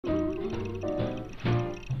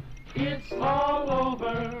It's all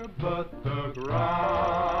over but the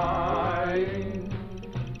crying,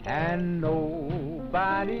 and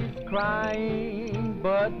nobody's crying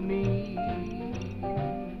but me.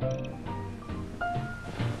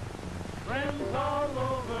 Friends all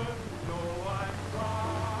over know I'm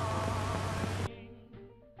crying.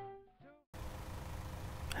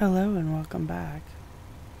 Hello and welcome back.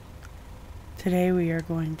 Today we are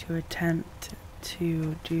going to attempt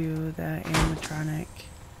to do the animatronic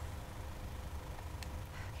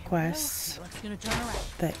quests,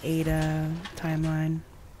 the Ada timeline,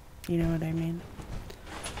 you know what I mean?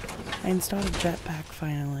 I installed a jetpack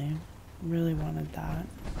finally, really wanted that.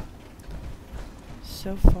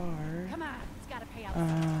 So far,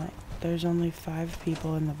 there's only 5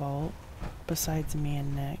 people in the vault, besides me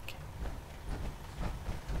and Nick.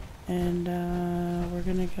 And we're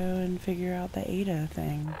gonna go and figure out the Ada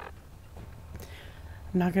thing.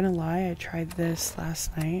 I'm not gonna lie, I tried this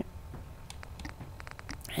last night,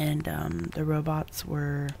 and the robots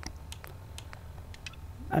were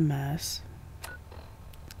a mess.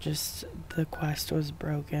 Just the quest was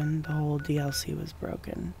broken, the whole DLC was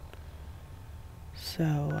broken.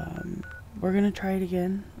 So we're gonna try it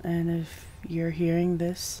again, and if you're hearing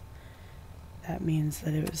this, that means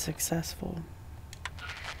that it was successful.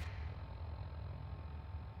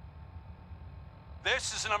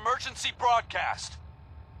 This is an emergency broadcast.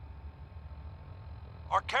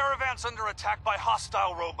 Our caravan's under attack by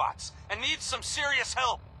hostile robots and needs some serious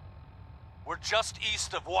help. We're just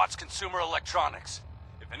east of Watts Consumer Electronics.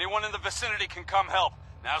 If anyone in the vicinity can come help,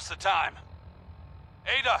 now's the time.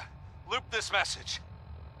 Ada, loop this message.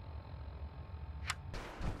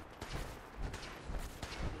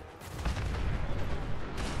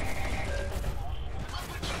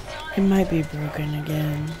 It might be broken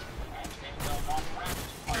again.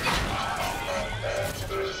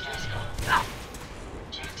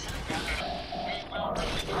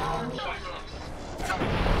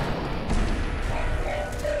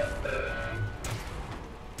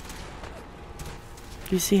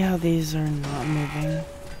 You see how these are not moving?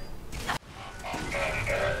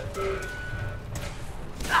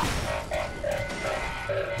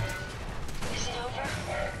 Is it over?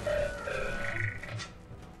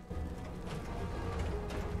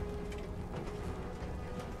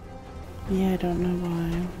 Yeah, I don't know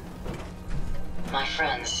why. My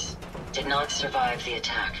friends did not survive the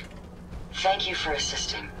attack. Thank you for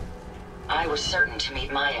assisting. I was certain to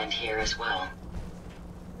meet my end here as well.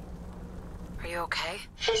 Are you okay?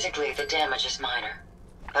 Physically, the damage is minor,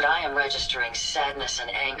 but I am registering sadness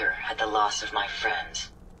and anger at the loss of my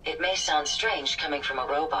friends. It may sound strange coming from a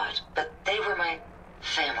robot, but they were my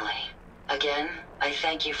family. Again, I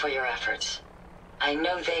thank you for your efforts. I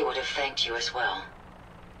know they would have thanked you as well.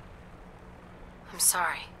 I'm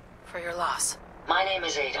sorry for your loss. My name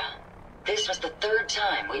is Ada. This was the 3rd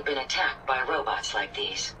time we've been attacked by robots like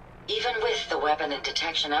these. Even with the weapon and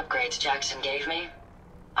detection upgrades Jackson gave me,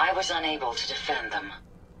 I was unable to defend them.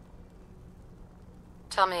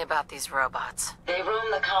 Tell me about these robots. They roam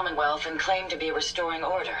the Commonwealth and claim to be restoring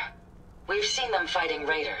order. We've seen them fighting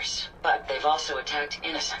raiders, but they've also attacked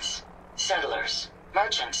innocents, settlers,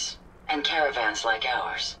 merchants, and caravans like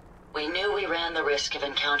ours. We knew we ran the risk of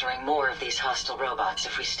encountering more of these hostile robots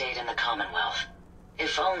if we stayed in the Commonwealth.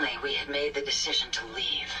 If only we had made the decision to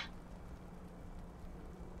leave.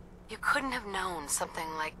 You couldn't have known something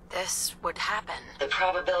like this would happen. The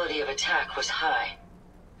probability of attack was high.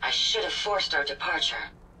 I should have forced our departure.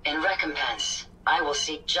 In recompense, I will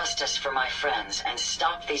seek justice for my friends and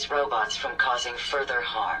stop these robots from causing further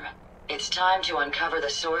harm. It's time to uncover the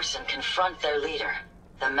source and confront their leader,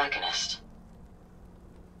 the Mechanist.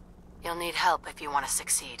 You'll need help if you want to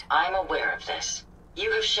succeed. I'm aware of this. You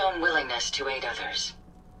have shown willingness to aid others.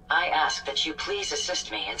 I ask that you please assist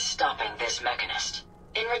me in stopping this Mechanist.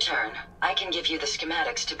 In return, I can give you the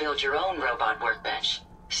schematics to build your own robot workbench,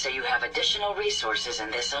 so you have additional resources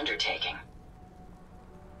in this undertaking.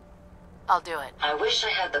 I'll do it. I wish I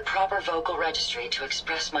had the proper vocal registry to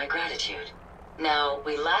express my gratitude. Now,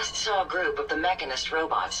 we last saw a group of the Mechanist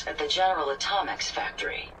robots at the General Atomics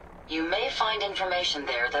factory. You may find information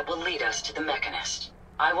there that will lead us to the Mechanist.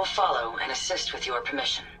 I will follow and assist with your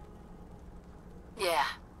permission. Yeah.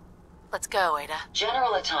 Let's go, Ada.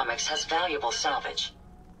 General Atomics has valuable salvage.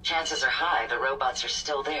 Chances are high the robots are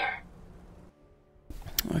still there.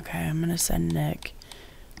 Okay, I'm gonna send Nick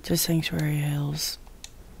to Sanctuary Hills.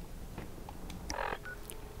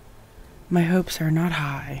 My hopes are not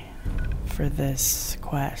high for this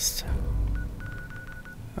quest.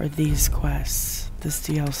 Or these quests. This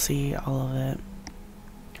DLC, all of it.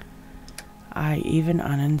 I even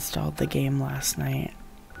uninstalled the game last night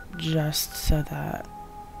just so that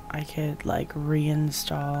I could like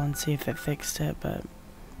reinstall and see if it fixed it, but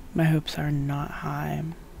my hopes are not high.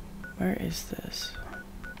 Where is this?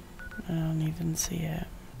 I don't even see it.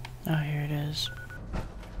 Oh, here it is.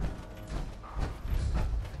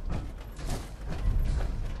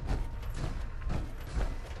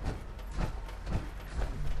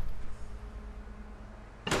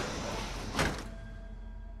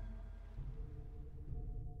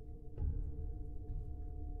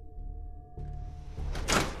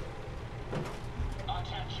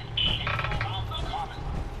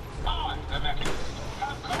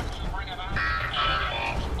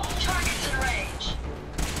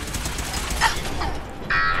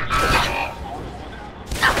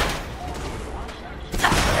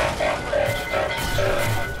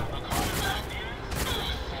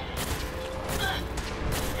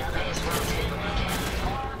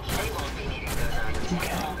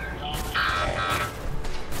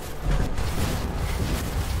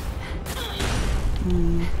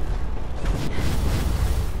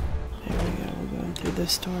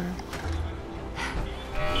 This door.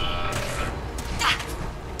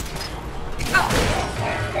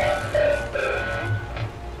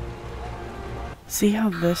 See how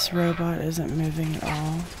this robot isn't moving at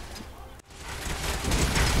all?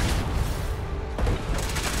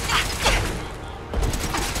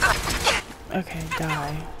 Okay,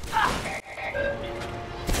 die.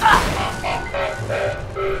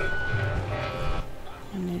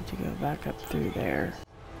 I need to go back up through there.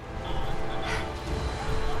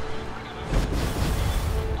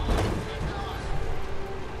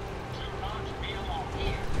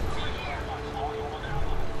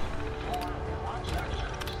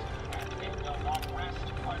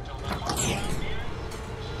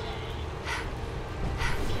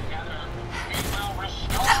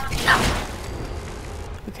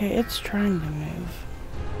 Okay, it's trying to move.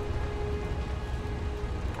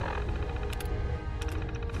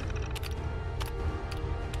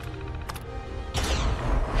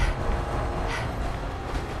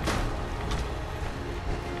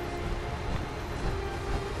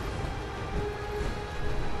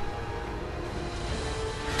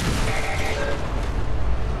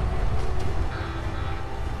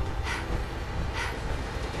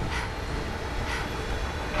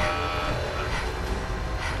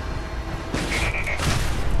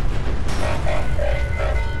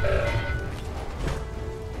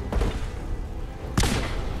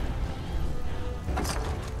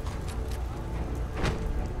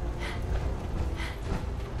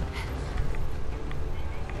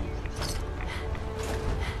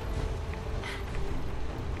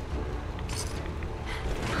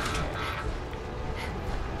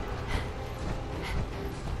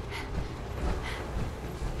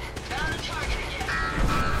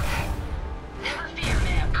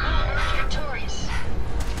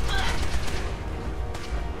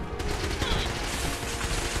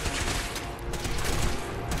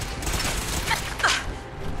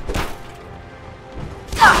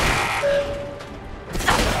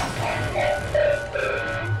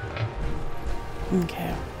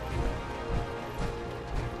 Okay.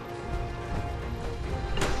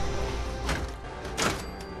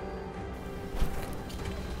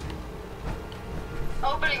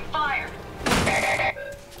 Opening fire.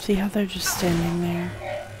 See how they're just standing there?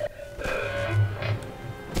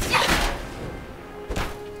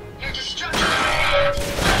 Your destruction.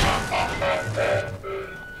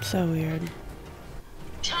 So weird.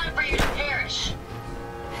 Time for you to perish.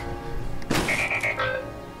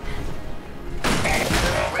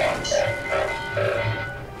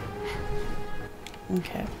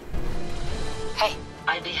 Okay. Hey.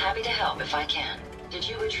 I'd be happy to help if I can. Did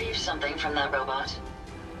you retrieve something from that robot?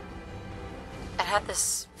 It had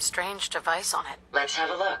this strange device on it. Let's have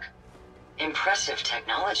a look. Impressive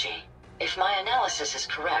technology. If my analysis is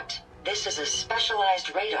correct, this is a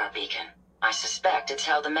specialized radar beacon. I suspect it's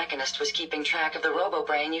how the Mechanist was keeping track of the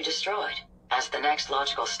robo-brain you destroyed. As the next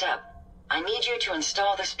logical step, I need you to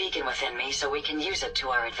install this beacon within me so we can use it to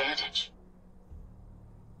our advantage.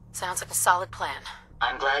 Sounds like a solid plan.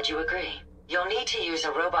 I'm glad you agree. You'll need to use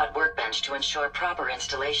a robot workbench to ensure proper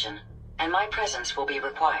installation, and my presence will be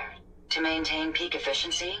required. To maintain peak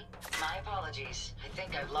efficiency, my apologies. I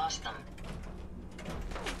think I've lost them.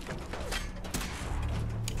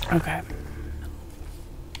 Okay.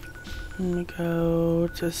 Let me go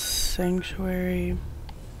to Sanctuary.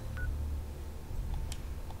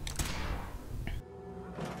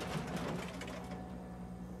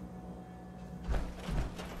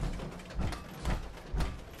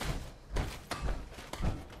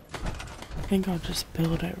 I think I'll just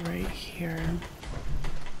build it right here.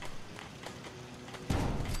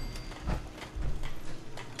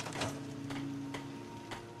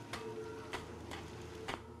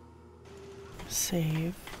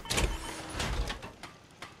 save.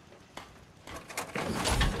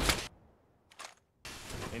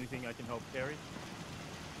 Anything I can help carry?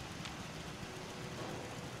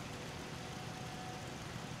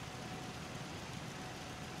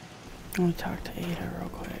 Let me talk to Ada real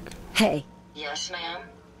quick. Hey. Yes, ma'am?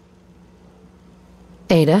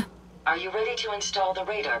 Ada? Are you ready to install the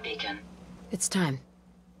radar beacon? It's time.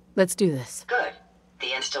 Let's do this. Good.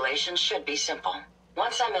 The installation should be simple.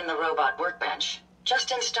 Once I'm in the robot workbench,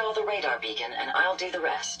 just install the radar beacon and I'll do the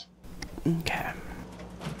rest. Okay.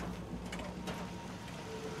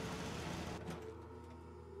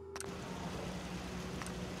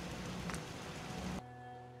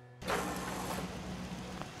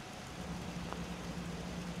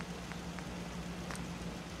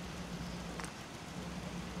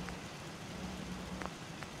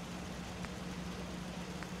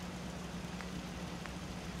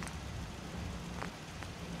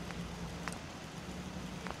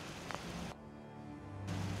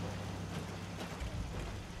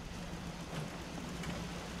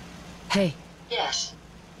 Hey. Yes,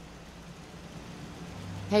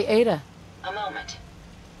 Hey, Ada. a moment.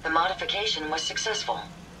 The modification was successful.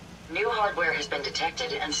 New hardware has been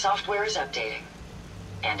detected and software is updating.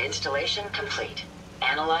 And installation complete.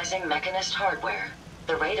 Analyzing Mechanist hardware.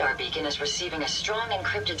 The radar beacon is receiving a strong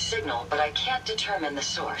encrypted signal, but I can't determine the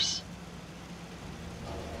source.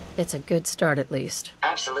 It's a good start, at least.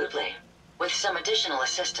 Absolutely. With some additional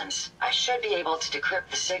assistance, I should be able to decrypt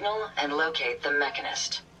the signal and locate the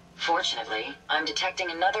Mechanist. Fortunately, I'm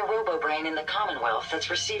detecting another robo-brain in the Commonwealth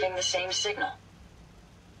that's receiving the same signal.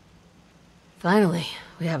 Finally,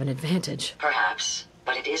 we have an advantage. Perhaps,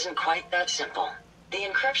 but it isn't quite that simple. The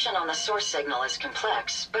encryption on the source signal is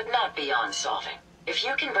complex, but not beyond solving. If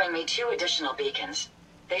you can bring me 2 additional beacons,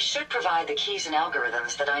 they should provide the keys and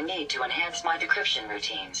algorithms that I need to enhance my decryption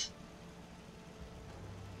routines.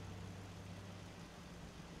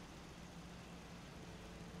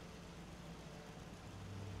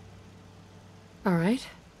 All right.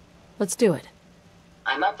 Let's do it.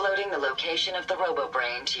 I'm uploading the location of the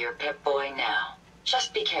robo-brain to your Pip-Boy now.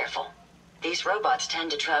 Just be careful. These robots tend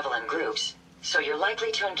to travel in groups, so you're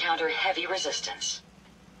likely to encounter heavy resistance.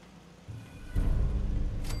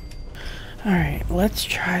 Alright, let's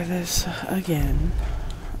try this again.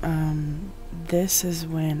 This is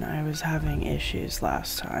when I was having issues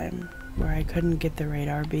last time, where I couldn't get the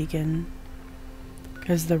radar beacon,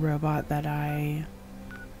 because the robot that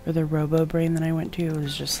or the robo-brain that I went to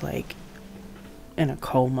was just like in a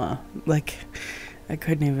coma. Like, I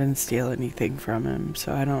couldn't even steal anything from him,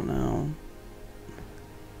 so I don't know.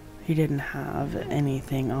 He didn't have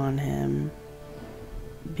anything on him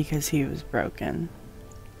because he was broken.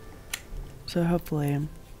 So hopefully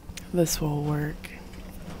this will work.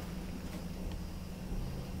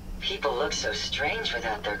 People look so strange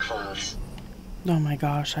without their clothes. Oh my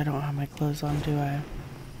gosh, I don't have my clothes on, do I?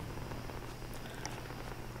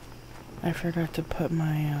 I forgot to put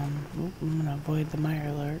my, I'm gonna avoid the mire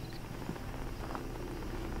alert.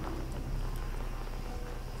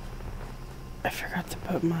 I forgot to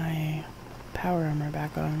put my power armor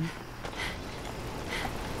back on.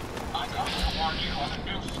 I come to warn you of a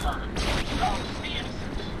new scourge. Stalks the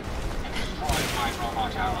innocent and destroys my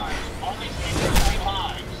robot allies. Only seeks to save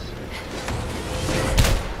lives.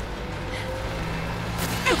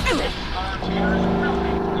 This scourge cares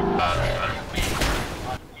nothing for the progress we have made. But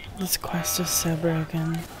we will This quest is so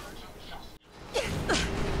broken.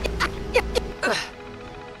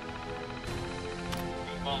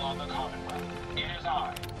 people on the Commonwealth. It is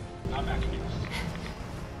I, the Mechanist.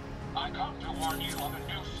 I come to warn you of a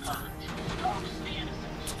new scourge. Stalks the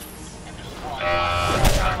innocent and destroys my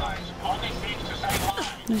allies. Only seeks to save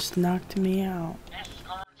lives. Just knocked me out. This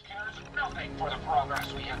scourge cares nothing for the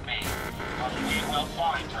progress we have made. But we will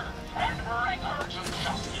find her and bring her to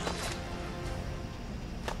justice.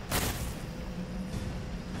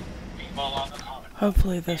 People on the Commonwealth.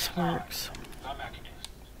 Hopefully this works. The Mechanist.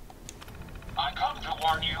 I come to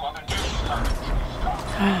warn you of a new scourge.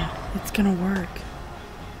 It's gonna work.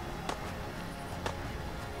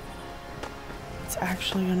 It's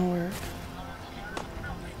actually gonna work.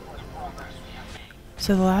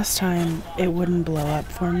 So the last time it wouldn't blow up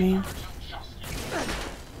for me.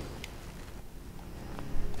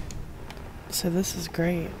 So this is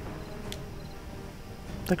great.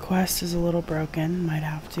 The quest is a little broken. Might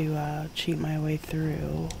have to cheat my way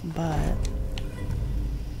through, but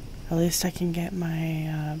at least I can get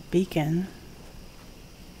my beacon.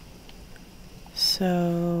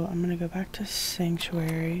 So I'm gonna go back to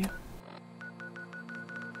Sanctuary.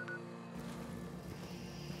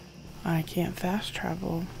 I can't fast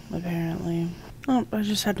travel, apparently. Oh, I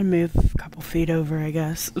just had to move a couple feet over, I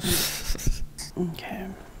guess. Okay.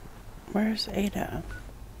 Where's Ada?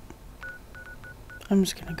 I'm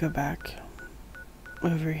just gonna go back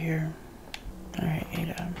over here. Alright,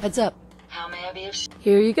 Ada. Heads up. How may I be of...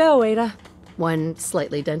 Here you go, Ada. One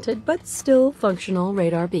slightly dented, but still functional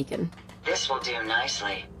radar beacon. This will do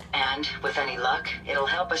nicely. And, with any luck, it'll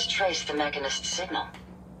help us trace the Mechanist's signal.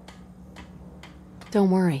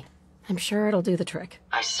 Don't worry. I'm sure it'll do the trick.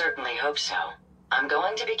 I certainly hope so. I'm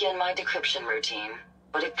going to begin my decryption routine,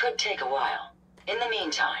 but it could take a while. In the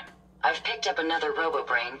meantime, I've picked up another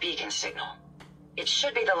RoboBrain beacon signal. It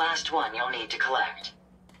should be the last one you'll need to collect.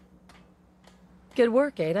 Good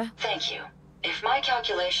work, Ada. Thank you. If my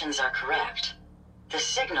calculations are correct, the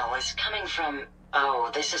signal is coming from...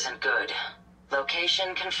 Oh, this isn't good.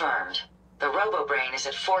 Location confirmed. The RoboBrain is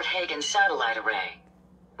at Fort Hagen Satellite Array,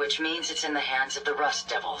 which means it's in the hands of the Rust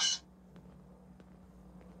Devils.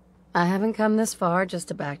 I haven't come this far just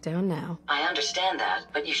to back down now. I understand that,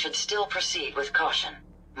 but you should still proceed with caution.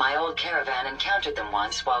 My old caravan encountered them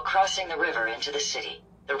once while crossing the river into the city.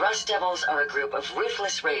 The Rust Devils are a group of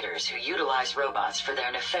ruthless raiders who utilize robots for their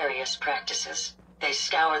nefarious practices. They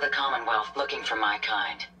scour the Commonwealth looking for my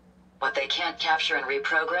kind. What they can't capture and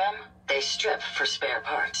reprogram, they strip for spare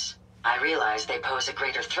parts. I realize they pose a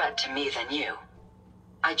greater threat to me than you.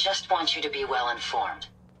 I just want you to be well informed.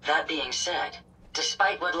 That being said,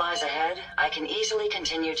 despite what lies ahead, I can easily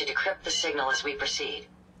continue to decrypt the signal as we proceed.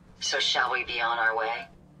 So shall we be on our way?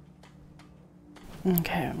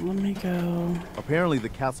 Okay, let me go. Apparently the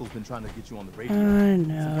castle's been trying to get you on the radio. I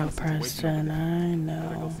know, Preston, I know.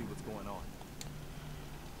 Gotta go see what's going on.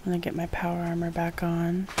 I'm gonna get my power armor back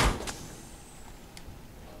on.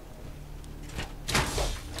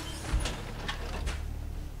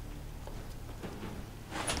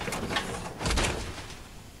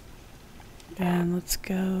 And let's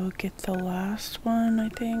go get the last one, I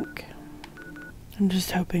think. I'm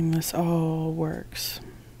just hoping this all works.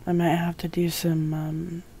 I might have to do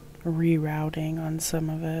some rerouting on some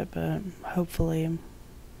of it, but hopefully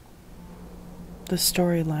the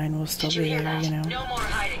storyline will still be there, you know. No more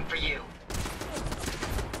hiding for you.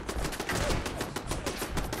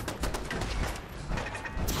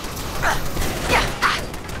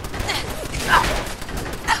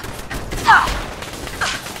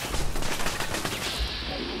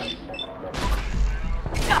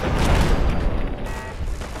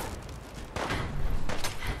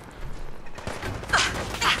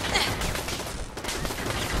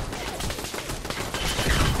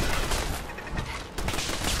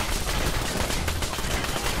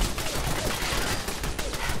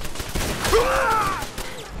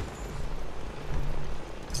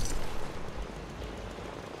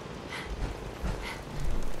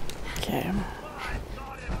 Okay.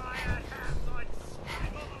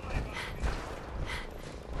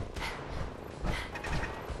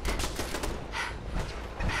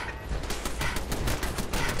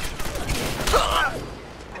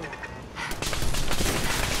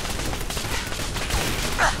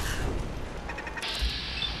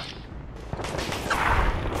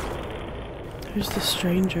 There's the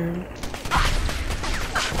stranger.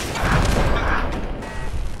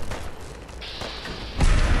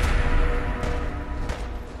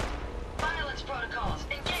 Violence protocols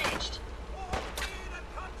engaged.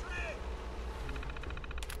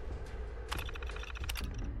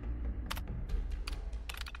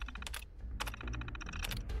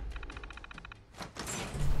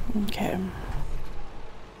 Okay.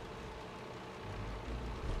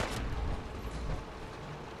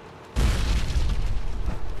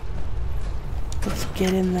 Let's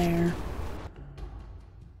get in there.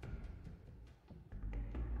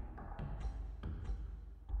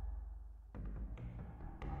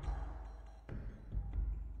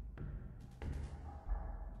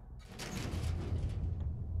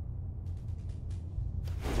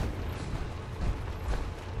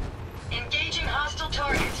 Engaging hostile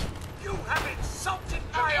target. You have insulted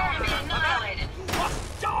my Prepare to be honor! annihilated. You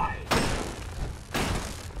must die!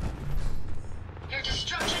 Your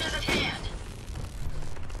destruction is at hand.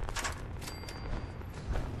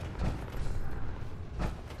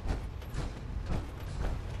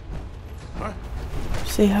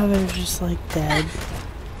 See how they're just like dead?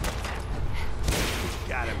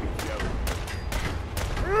 Gotta be joking.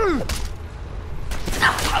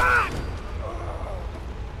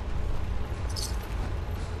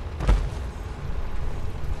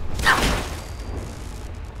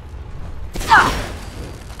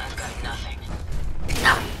 I've got nothing.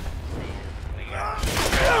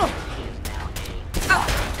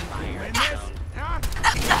 Win this? Huh?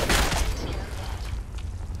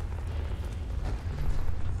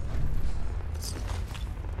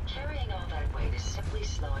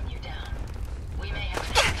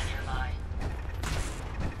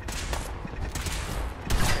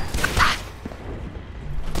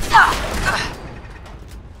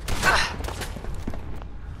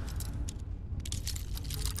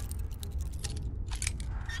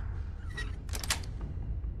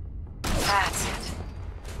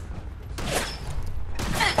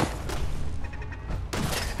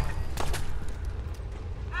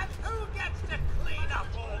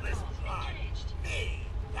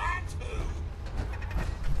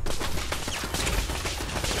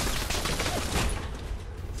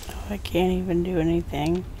 can't even do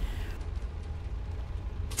anything.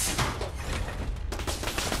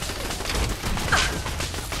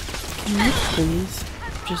 Can you please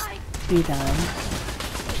just be done?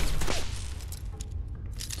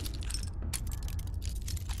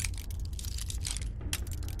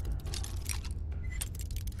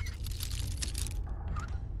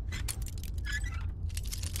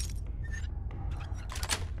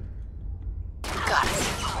 Got it.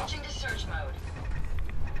 Switching to search mode.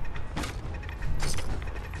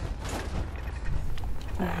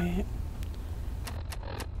 Alright.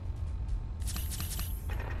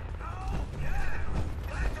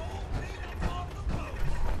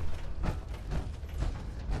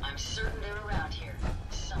 I'm certain they're around here.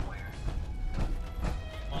 Somewhere.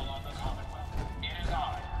 People of the Commonwealth, it is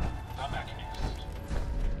I, the Mechanist.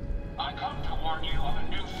 I come to warn you of a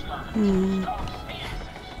new scourge who stalks the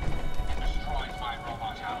innocent and destroys my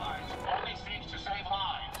robot allies, only seeks to save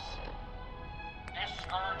lives. This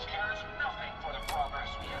scourge cares nothing for the progress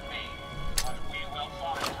we have made, but we will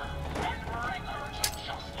find her and bring her to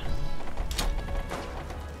justice.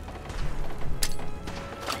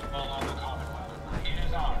 People of the Commonwealth, it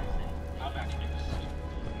is I, the Mechanist.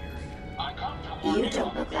 I come to warn You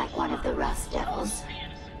don't look like one of the Rust Devils.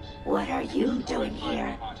 What are you doing here?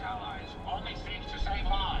 robot allies, only seeks to save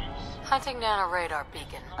lives. Hunting down a radar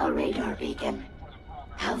beacon. A radar beacon.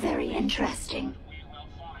 How very interesting.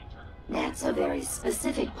 That's a very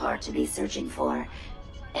specific part to be searching for.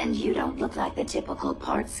 And you don't look like the typical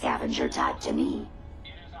part scavenger type to me.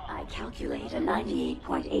 I calculate a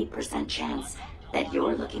 98.8% chance that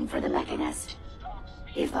you're looking for the Mechanist.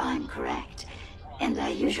 If I'm correct, and I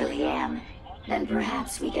usually am, then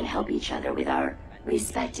perhaps we can help each other with our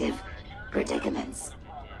respective predicaments.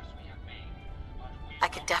 I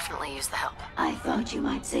could definitely use the help. I thought you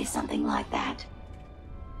might say something like that.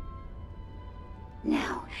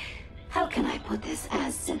 Now, how can I put this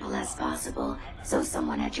as simple as possible so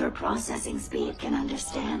someone at your processing speed can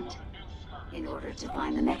understand? In order to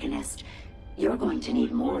find the Mechanist, you're going to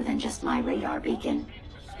need more than just my radar beacon.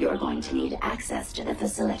 You're going to need access to the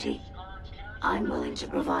facility. I'm willing to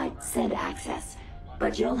provide said access,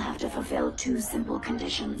 but you'll have to fulfill two simple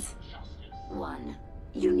conditions. One,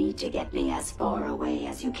 you need to get me as far away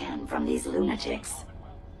as you can from these lunatics.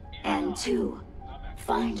 And two,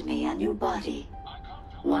 find me a new body.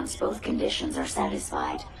 Once both conditions are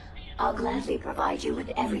satisfied, I'll gladly provide you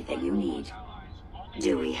with everything you need.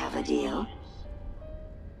 Do we have a deal?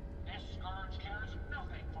 This scourge cares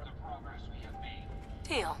nothing for the progress we have made.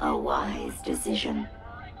 Deal. A wise decision.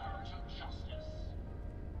 Bring her to justice.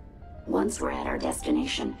 Once we're at our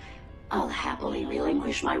destination, I'll happily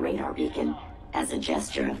relinquish my radar beacon as a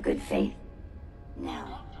gesture of good faith.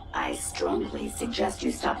 Now, I strongly suggest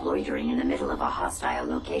you stop loitering in the middle of a hostile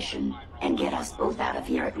location and get us both out of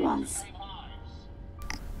here at once.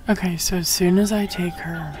 Okay, so as soon as I take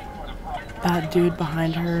her, that dude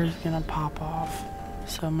behind her is gonna pop off.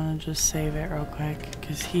 So I'm gonna just save it real quick,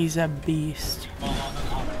 because he's a beast.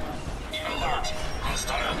 Alert!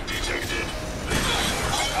 Hostile detected.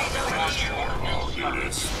 All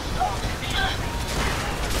units.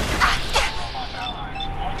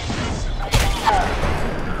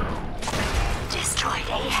 Destroyed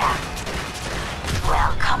Ahab.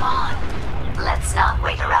 Well, come on. Let's not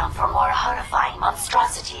wait around for more horrifying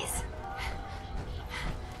monstrosities.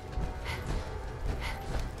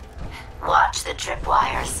 Watch the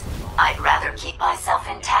tripwires. I'd rather keep myself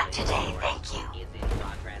intact today, thank you.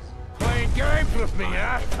 Playing games with me,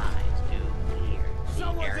 huh?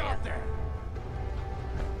 Someone's out there.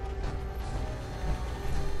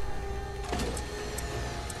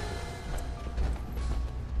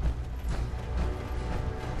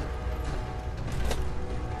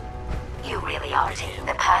 You really are taking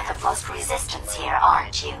the path of most resistance here,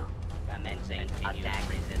 aren't you? Commencing attack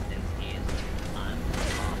resistance is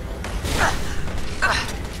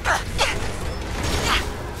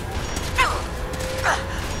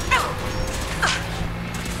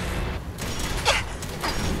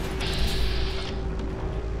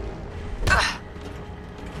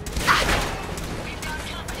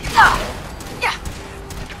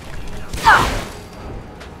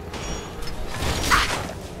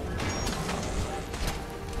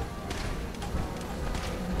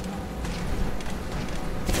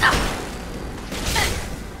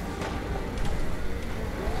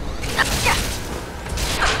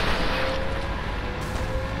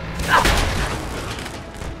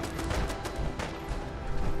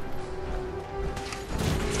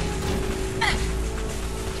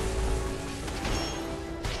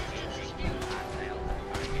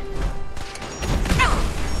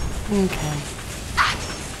Okay.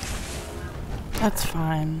 That's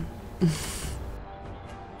fine. I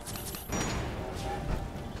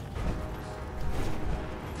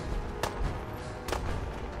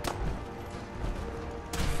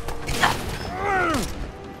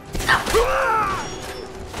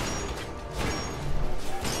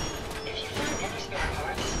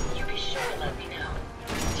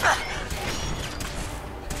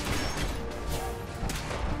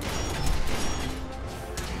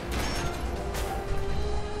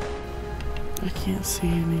can't see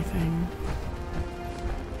anything.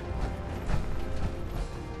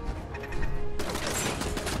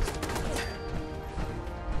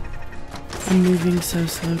 I'm moving so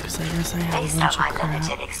slow because I guess I have Based a bunch on of my crap.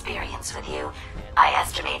 limited experience with you, I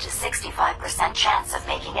estimate a 65% chance of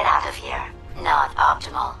making it out of here. Not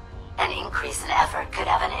optimal. An increase in effort could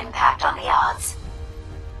have an impact on the odds.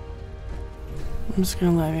 I'm just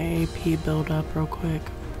gonna let my AP build up real quick.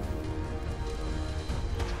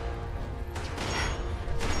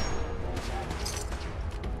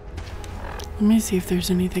 Let me see if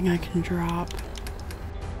there's anything I can drop.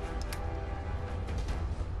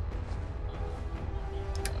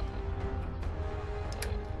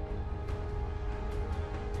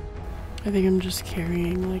 I think I'm just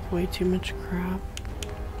carrying like way too much crap.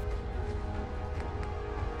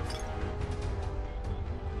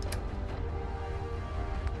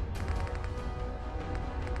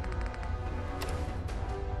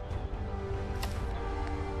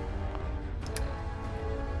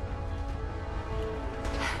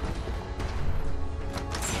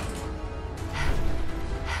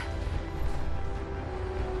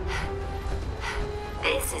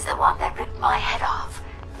 This is the one that ripped my head off.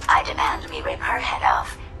 I demand we rip her head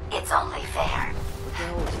off. It's only fair. What the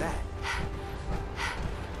hell was that?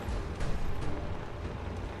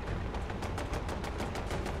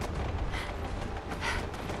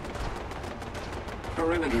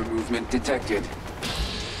 Perimeter movement detected.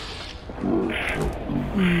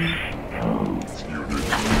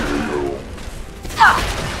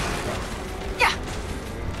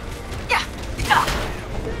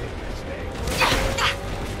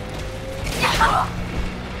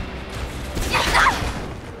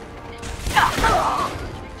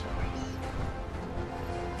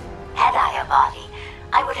 Had I a body,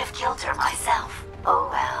 I would have killed her myself. Oh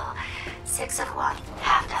well. 6 of one,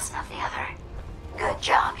 half dozen of the other. Good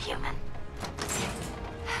job, human.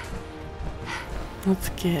 Let's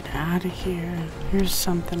get out of here. Here's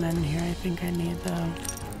something in here I think I need though.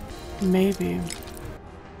 Maybe.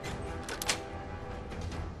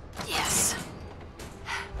 Yes.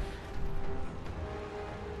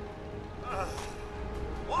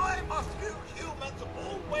 Why must you humans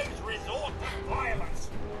always resort to violence?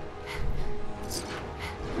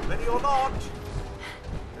 Ready or not,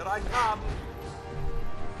 here I come.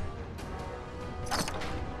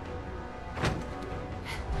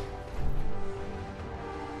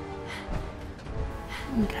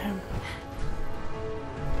 Okay.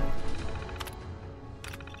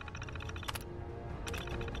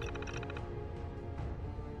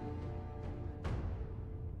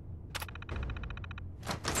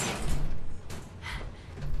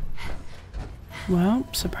 Well,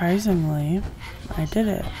 surprisingly, I did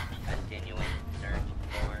it. Continuing search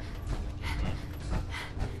for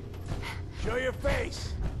Show your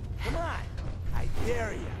face. Come on, I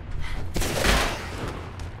dare you.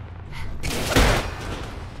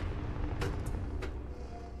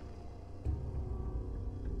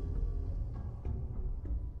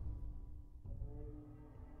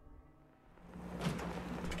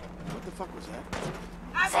 What the fuck was that?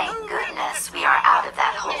 Thank goodness we are out of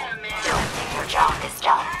that hole. Don't think your job is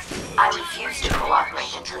done. I refuse to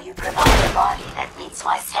cooperate until you provide a body that meets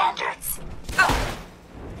my standards.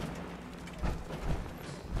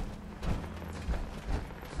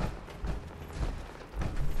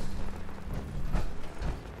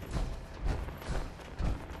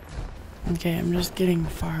 Okay, I'm just getting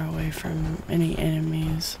far away from any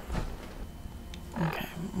enemies. Okay,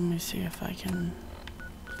 let me see if I can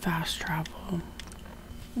fast travel.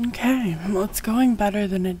 Okay, well, it's going better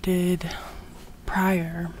than it did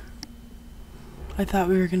prior. I thought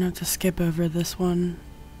we were gonna have to skip over this one.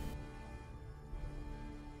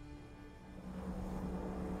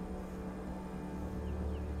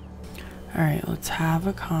 Alright, let's have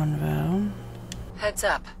a convo. Heads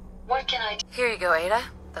up. What can I do? Here you go, Ada.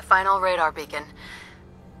 The final radar beacon.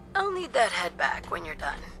 I'll need that head back when you're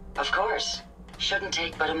done. Of course. Shouldn't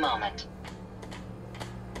take but a moment.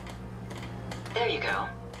 There you go.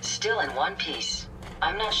 Still in one piece.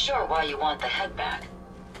 I'm not sure why you want the head back.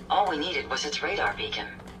 All we needed was its radar beacon.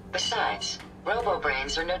 Besides,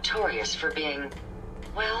 robo-brains are notorious for being,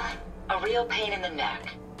 well, a real pain in the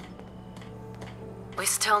neck. We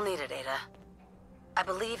still need it, Ada. I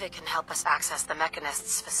believe it can help us access the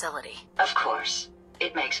Mechanist's facility. Of course.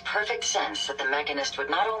 It makes perfect sense that the Mechanist would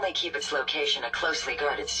not only keep its location a closely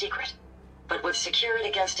guarded secret, but would secure it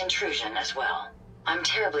against intrusion as well. I'm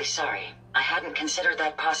terribly sorry. I hadn't considered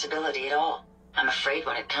that possibility at all. I'm afraid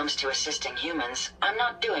when it comes to assisting humans, I'm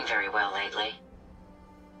not doing very well lately.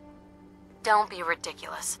 Don't be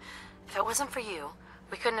ridiculous. If it wasn't for you,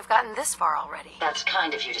 we couldn't have gotten this far already. That's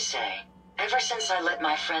kind of you to say. Ever since I let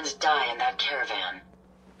my friends die in that caravan,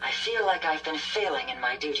 I feel like I've been failing in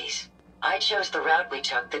my duties. I chose the route we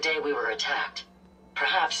took the day we were attacked.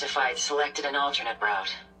 Perhaps if I had selected an alternate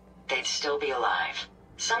route, they'd still be alive.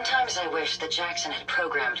 Sometimes I wish that Jackson had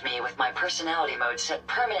programmed me with my personality mode set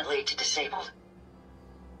permanently to disabled.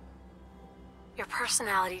 Your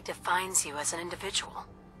personality defines you as an individual.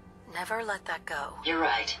 Never let that go. You're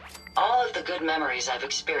right. All of the good memories I've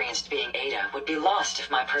experienced being Ada would be lost if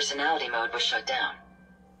my personality mode was shut down.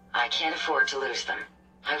 I can't afford to lose them.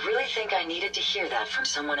 I really think I needed to hear that from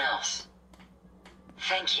someone else.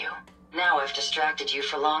 Thank you. Now I've distracted you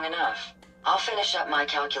for long enough. I'll finish up my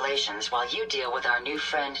calculations while you deal with our new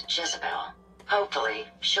friend, Jezebel. Hopefully,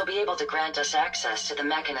 she'll be able to grant us access to the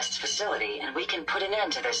Mechanist's facility and we can put an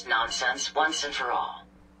end to this nonsense once and for all.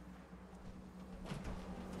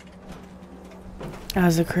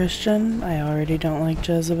 As a Christian, I already don't like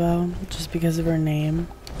Jezebel, just because of her name.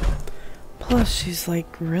 Plus, she's like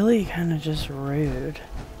really kind of just rude.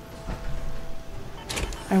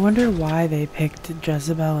 I wonder why they picked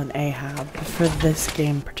Jezebel and Ahab for this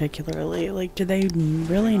game particularly. Like, do they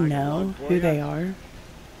really know who they are?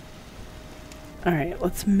 Alright,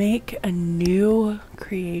 let's make a new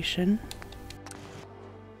creation.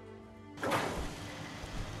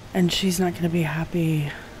 And she's not going to be happy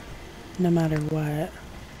no matter what.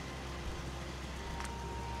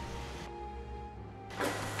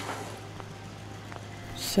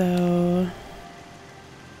 So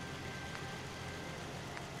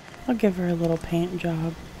I'll give her a little paint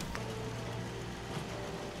job.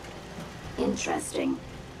 Interesting.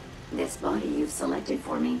 This body you've selected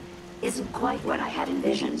for me isn't quite what I had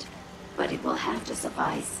envisioned, but it will have to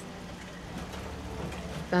suffice.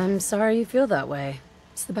 I'm sorry you feel that way.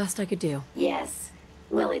 It's the best I could do. Yes.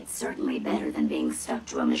 Well, it's certainly better than being stuck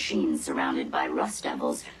to a machine surrounded by rust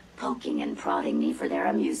devils poking and prodding me for their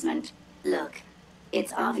amusement. Look,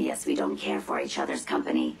 it's obvious we don't care for each other's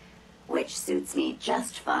company, which suits me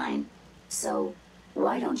just fine. So,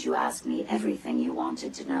 why don't you ask me everything you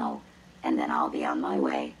wanted to know, and then I'll be on my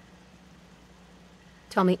way.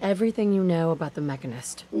 Tell me everything you know about the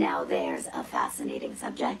Mechanist. Now there's a fascinating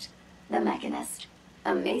subject. The Mechanist.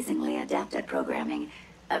 Amazingly adept at programming.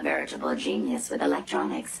 A veritable genius with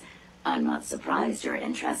electronics. I'm not surprised you're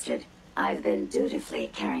interested. I've been dutifully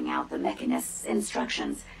carrying out the Mechanist's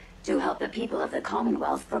instructions to help the people of the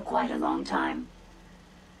Commonwealth for quite a long time.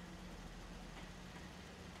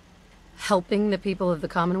 Helping the people of the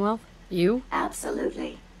Commonwealth? You?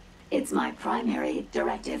 Absolutely. It's my primary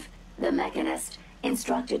directive. The Mechanist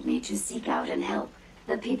instructed me to seek out and help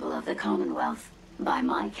the people of the Commonwealth. By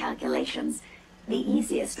my calculations, the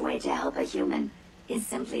easiest way to help a human is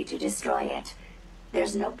simply to destroy it.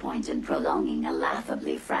 There's no point in prolonging a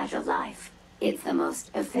laughably fragile life. It's the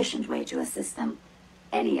most efficient way to assist them.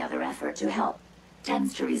 Any other effort to help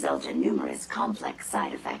tends to result in numerous complex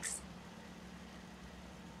side effects.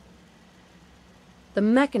 The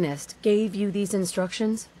Mechanist gave you these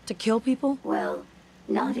instructions to kill people? Well,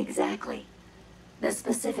 not exactly. The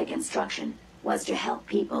specific instruction was to help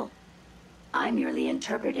people. I merely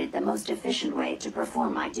interpreted the most efficient way to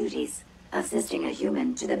perform my duties. Assisting a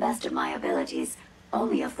human to the best of my abilities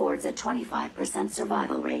only affords a 25%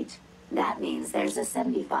 survival rate. That means there's a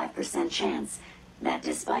 75% chance that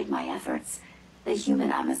despite my efforts, the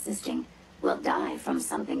human I'm assisting will die from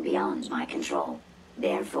something beyond my control.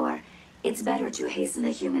 Therefore, it's better to hasten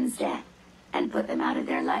the human's death and put them out of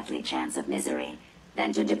their likely chance of misery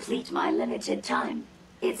than to deplete my limited time.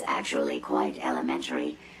 It's actually quite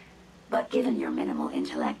elementary, but given your minimal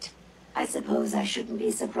intellect, I suppose I shouldn't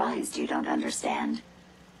be surprised you don't understand.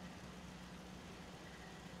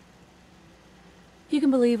 You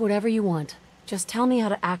can believe whatever you want. Just tell me how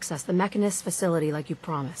to access the Mechanist's facility like you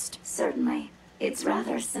promised. Certainly. It's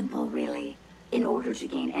rather simple, really. In order to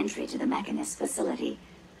gain entry to the Mechanist's facility,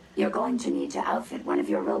 you're going to need to outfit one of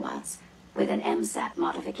your robots with an MSAT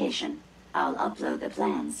modification. I'll upload the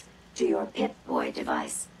plans to your Pip-Boy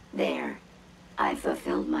device. There. I've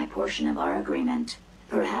fulfilled my portion of our agreement.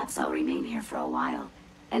 Perhaps I'll remain here for a while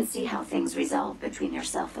and see how things resolve between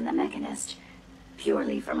yourself and the Mechanist.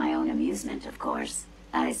 Purely for my own amusement, of course.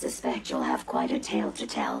 I suspect you'll have quite a tale to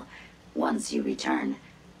tell once you return.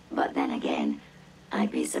 But then again,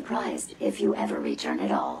 I'd be surprised if you ever return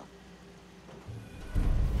at all.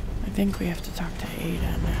 I think we have to talk to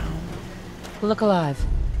Ada now. Look alive.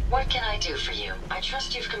 What can I do for you? I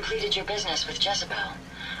trust you've completed your business with Jezebel.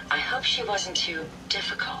 I hope she wasn't too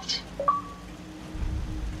difficult.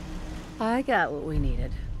 I got what we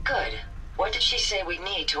needed. Good. What did she say we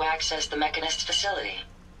need to access the Mechanist facility?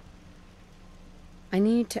 I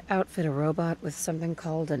need to outfit a robot with something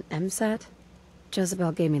called an MSAT.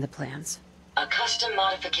 Jezebel gave me the plans. A custom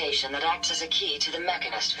modification that acts as a key to the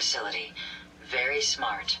Mechanist facility. Very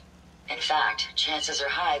smart. In fact, chances are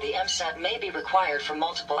high the MSAT may be required for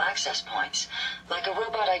multiple access points, like a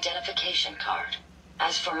robot identification card.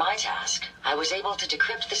 As for my task, I was able to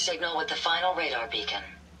decrypt the signal with the final radar beacon.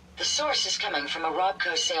 The source is coming from a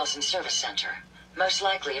Robco sales and service center, most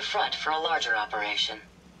likely a front for a larger operation.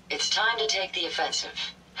 It's time to take the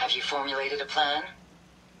offensive. Have you formulated a plan?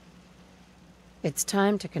 It's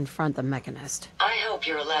time to confront the Mechanist. I hope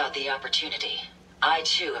you're allowed the opportunity. I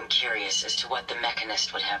too am curious as to what the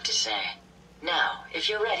Mechanist would have to say. Now, if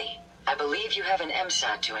you're ready, I believe you have an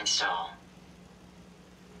MSAT to install.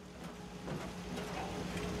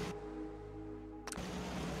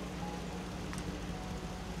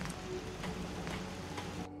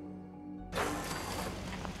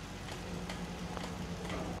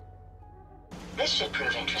 This should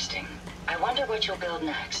prove interesting. I wonder what you'll build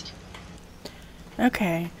next.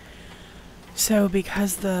 Okay. So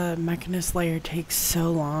because the Mechanist layer takes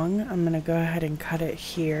so long, I'm going to go ahead and cut it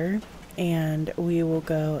here. And we will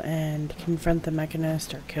go and confront the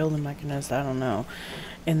Mechanist or kill the Mechanist, I don't know,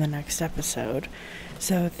 in the next episode.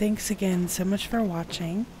 So thanks again so much for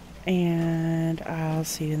watching. And I'll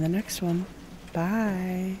see you in the next one.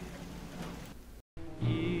 Bye.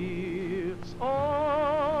 It's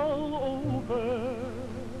all over,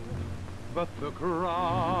 but the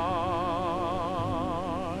cry,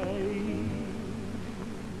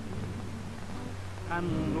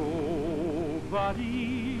 and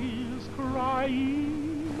nobody's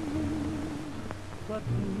crying but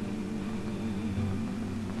me.